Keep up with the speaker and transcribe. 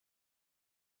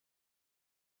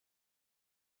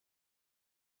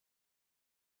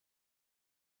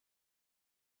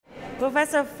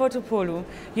Professor Fotopoulou,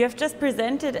 you have just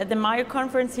presented at the Mayo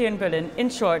conference here in Berlin.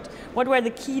 In short, what were the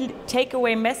key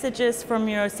takeaway messages from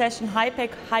your session,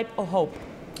 HIPAC, Hype or Hope?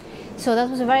 So that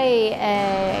was a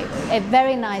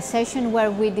very nice session where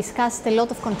we discussed a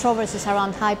lot of controversies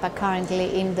around HIPAC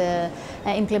currently in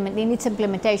its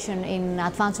implementation in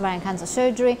advanced ovarian cancer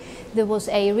surgery. There was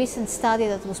a recent study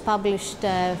that was published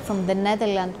from the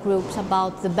Netherlands groups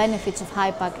about the benefits of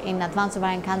HIPAC in advanced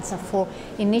ovarian cancer for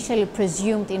initially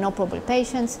presumed inoperable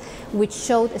patients, which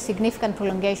showed a significant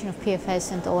prolongation of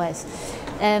PFS and OS.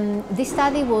 This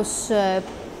study was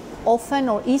often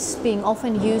or is being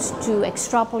often used to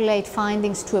extrapolate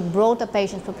findings to a broader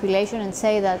patient population and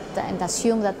say that and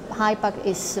assume that HIPAC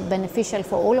is beneficial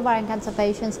for all ovarian cancer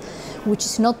patients, which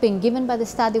is not being given by the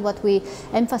study. What we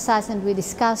emphasized and we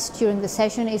discussed during the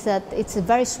session is that it's a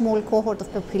very small cohort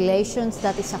of populations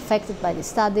that is affected by the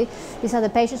study. These are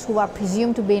the patients who are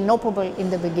presumed to be inoperable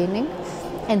in the beginning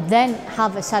and then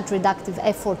have a such reductive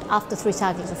effort after 3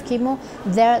 cycles of chemo.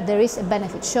 There is a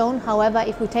benefit shown. However,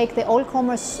 if we take the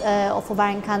all-comers of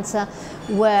ovarian cancer,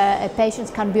 where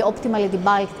patients can be optimally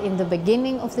debulked in the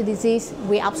beginning of the disease,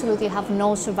 we absolutely have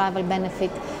no survival benefit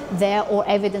there or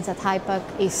evidence that HIPAC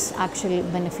is actually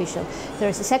beneficial. There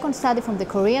is a second study from the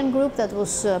Korean group that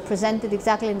was presented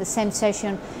exactly in the same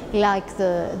session like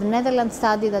the Netherlands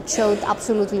study that showed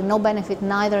absolutely no benefit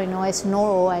neither in OS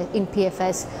nor in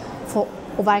PFS for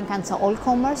ovarian cancer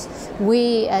all-comers.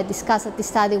 We discussed that this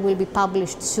study will be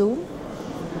published soon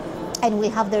and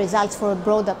we'll have the results for a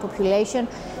broader population.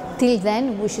 Till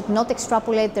then, we should not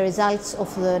extrapolate the results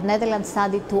of the Netherlands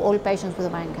study to all patients with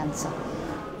ovarian cancer.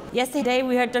 Yesterday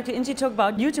we heard Dr. Inci talk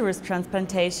about uterus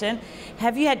transplantation.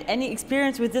 Have you had any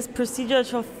experience with this procedure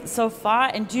so far,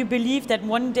 and do you believe that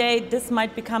one day this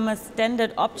might become a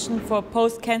standard option for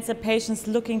post-cancer patients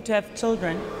looking to have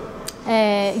children?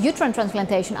 Uterine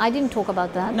transplantation, I didn't talk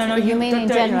about that. No, you mean in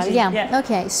general? Yeah.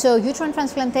 Okay, so uterine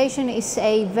transplantation is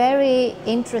a very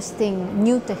interesting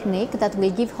new technique that will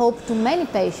give hope to many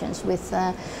patients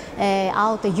without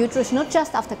a uterus, not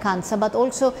just after cancer, but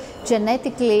also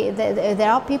genetically.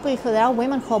 There are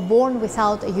women who are born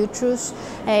without a uterus,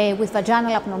 with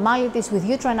vaginal abnormalities, with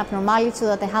uterine abnormalities, so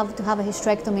that they have to have a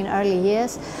hysterectomy in early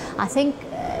years. I think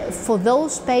for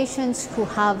those patients who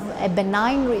have a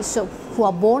benign, who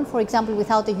are born, for example,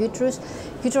 without a uterus,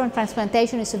 uterine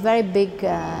transplantation is a very big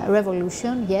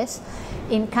revolution, yes.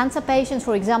 In cancer patients,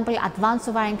 for example, advanced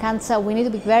ovarian cancer, we need to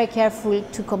be very careful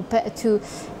to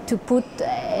put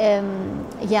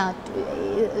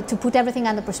everything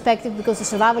under perspective, because the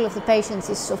survival of the patients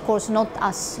is, of course, not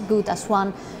as good as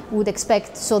one would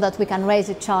expect, so that we can raise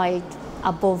a child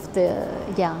above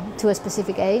to a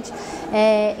specific age.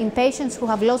 In patients who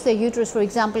have lost their uterus, for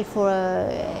example, for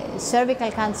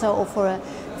cervical cancer or for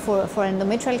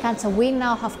endometrial cancer, we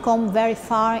now have come very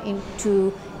far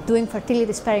into doing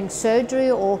fertility-sparing surgery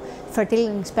or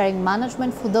fertility-sparing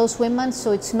management for those women.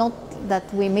 So it's not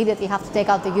that we immediately have to take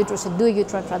out the uterus and do a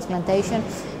uterine transplantation,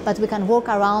 but we can work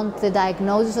around the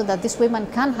diagnosis so that these women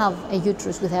can have a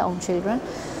uterus with their own children.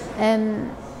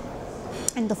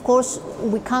 And of course,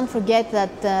 we can't forget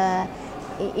that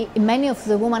many of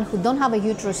the women who don't have a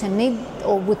uterus and need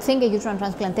or would think a uterine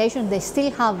transplantation, they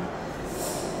still have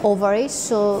ovaries,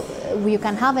 so you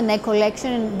can have an egg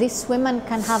collection, and these women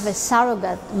can have a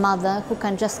surrogate mother who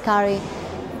can just carry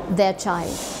their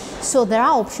child. So there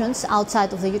are options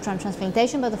outside of the uterine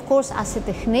transplantation, but of course, as a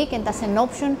technique and as an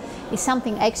option, is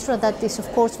something extra that is,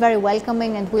 of course, very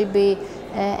welcoming and will be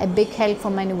a big help for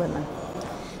many women.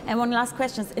 And one last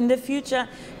question. In the future,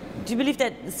 do you believe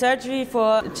that surgery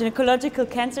for gynecological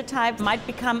cancer type might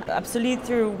become obsolete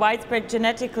through widespread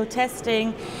genetical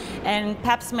testing and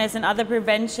pap smears and other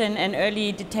prevention and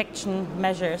early detection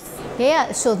measures?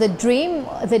 Yeah, so the dream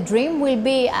will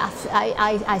be,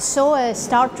 I saw a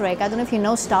Star Trek, I don't know if you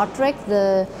know Star Trek,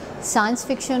 the science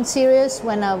fiction series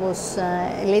when I was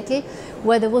little,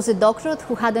 where there was a doctor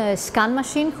who had a scan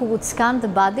machine who would scan the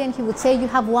body, and he would say, you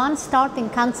have one starting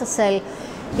cancer cell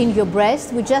in your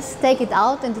breast, we just take it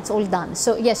out and it's all done.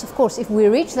 So yes, of course, if we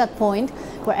reach that point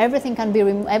where everything can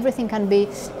be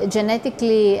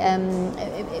genetically,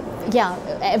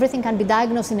 everything can be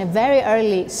diagnosed in a very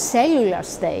early cellular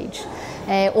stage,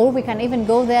 or we can even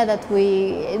go there that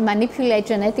we manipulate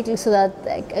genetically so that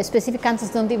specific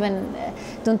cancers don't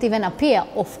even appear.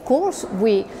 Of course,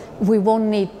 we won't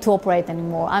need to operate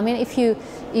anymore. I mean, if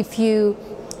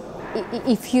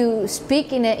you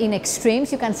speak in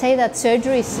extremes, you can say that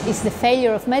surgery is the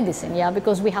failure of medicine,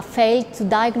 because we have failed to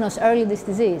diagnose early this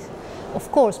disease.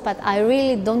 Of course, but I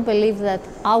really don't believe that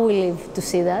I will live to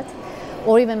see that,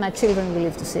 or even my children will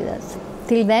live to see that.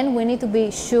 Till then, we need to be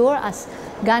sure as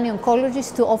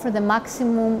gynae-oncologists to offer the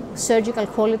maximum surgical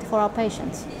quality for our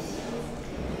patients.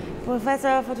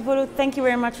 Professor Fotopoulou, thank you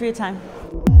very much for your time.